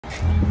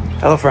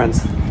Hello friends.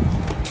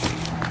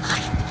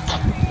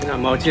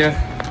 I'm out here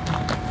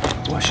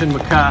washing my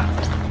car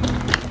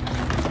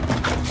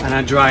and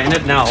I'm drying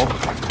it now,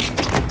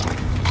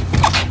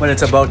 but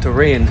it's about to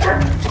rain.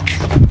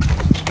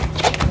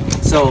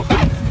 So,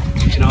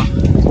 you know,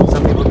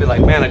 some people be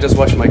like, man, I just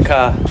washed my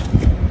car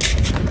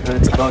and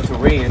it's about to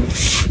rain.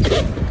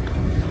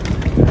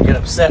 I get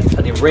upset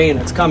at the rain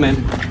that's coming,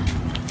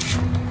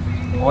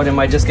 or they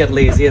might just get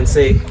lazy and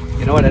say,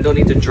 you know what, I don't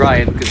need to dry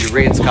it because the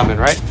rain's coming,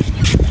 right?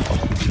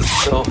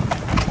 So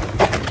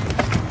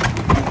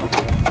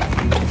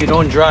if you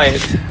don't dry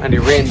it and the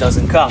rain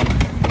doesn't come,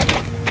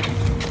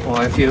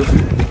 or if you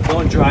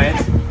don't dry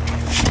it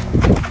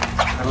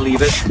and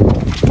leave it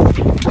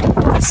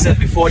and sit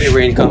before the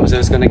rain comes,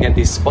 it's going to get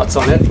these spots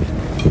on it,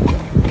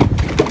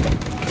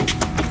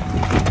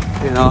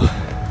 you know,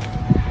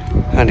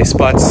 and these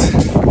spots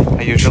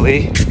are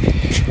usually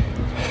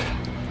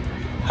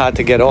hard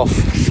to get off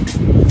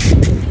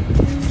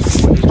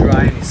when you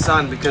dry in the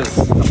sun because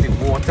of the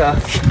water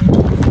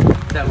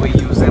that we're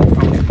using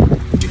from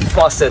the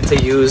faucet to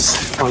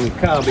use on the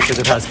car, because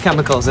it has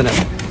chemicals in it.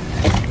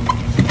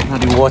 Now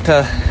the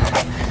water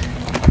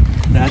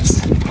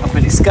that's up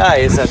in the sky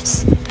is at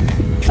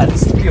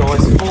its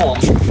purest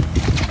form,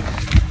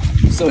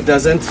 so it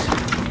doesn't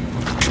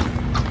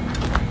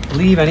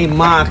leave any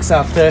marks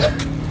after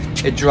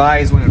it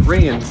dries when it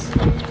rains.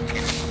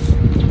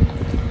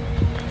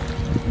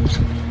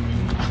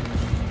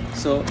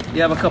 So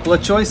you have a couple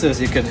of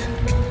choices. You could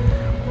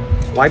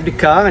wipe the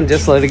car and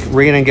just let it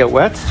rain and get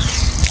wet.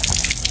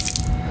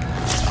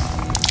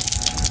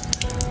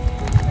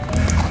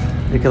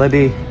 You can let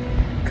the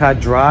car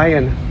dry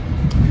and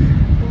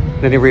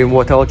then the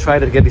rainwater will try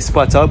to get these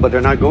spots out, but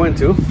they're not going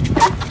to.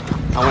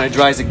 And when it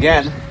dries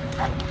again,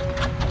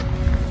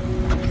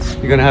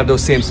 you're gonna have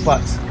those same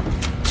spots.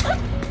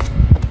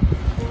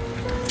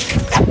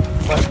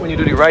 But when you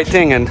do the right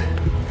thing and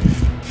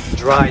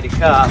dry the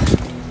car,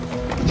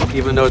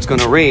 even though it's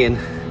gonna rain,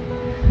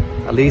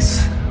 at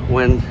least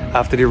when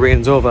after the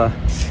rain's over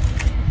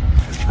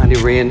and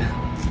the rain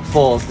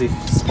falls, the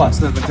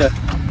spots not going to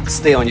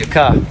stay on your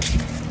car.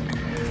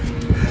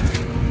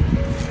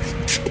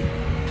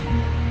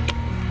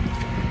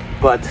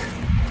 But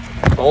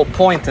the whole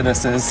point to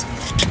this is,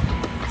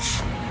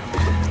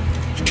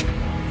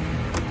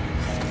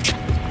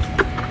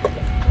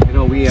 you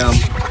know, we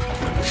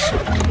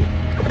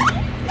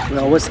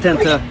always tend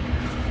to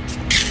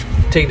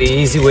take the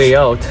easy way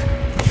out,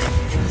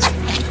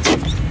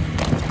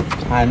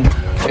 and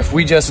if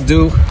we just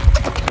do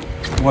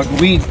what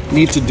we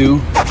need to do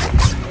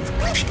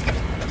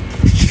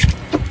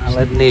and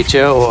let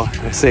nature, or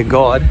I say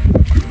God,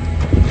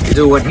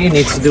 do what he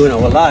needs to do in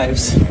our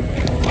lives,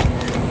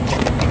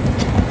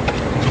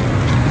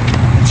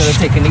 instead of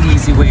taking the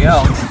easy way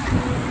out,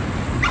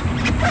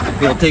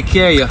 he'll take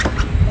care of you.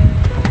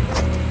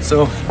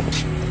 So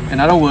in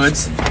other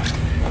words,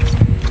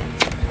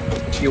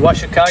 you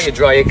wash your car, you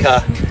dry your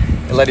car,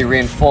 you let the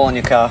rain fall on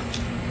your car,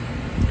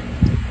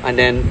 and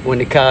then when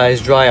the car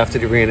is dry after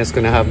the rain, it's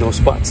going to have no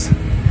spots.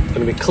 It's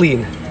going to be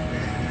clean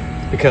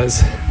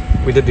because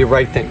we did the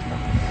right thing.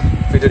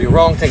 If we do the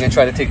wrong thing and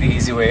try to take the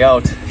easy way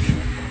out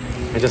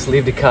and just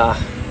leave the car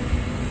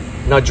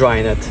not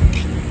drying it,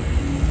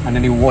 and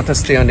then the water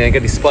stay on there and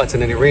get these spots,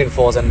 and then the rain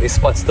falls and the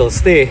spots still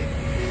stay,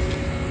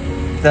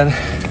 then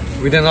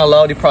we didn't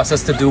allow the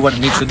process to do what it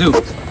needs to do.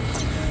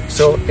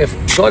 So if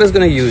God is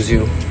going to use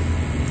you,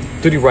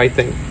 do the right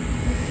thing,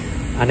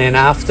 and then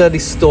after the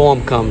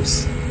storm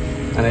comes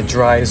and it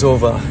dries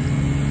over,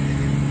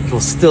 it will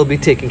still be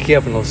taken care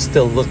of and it'll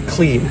still look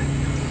clean,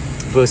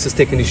 versus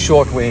taking the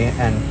short way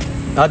and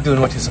not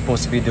doing what you're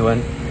supposed to be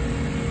doing,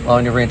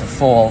 allowing the rain to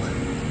fall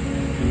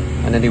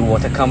and then the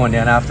water come on there,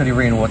 and after the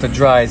rainwater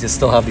dries, you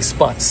still have these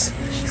spots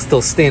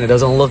still staying. It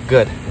doesn't look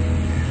good.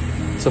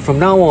 So from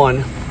now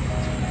on,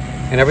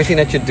 in everything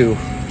that you do,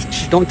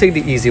 don't take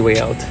the easy way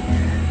out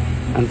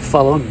and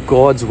follow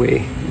God's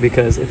way,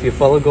 because if you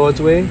follow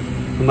God's way,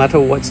 no matter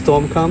what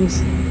storm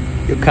comes,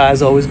 your car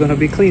is always going to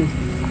be clean.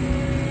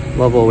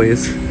 Love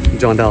always,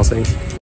 John Dalsing.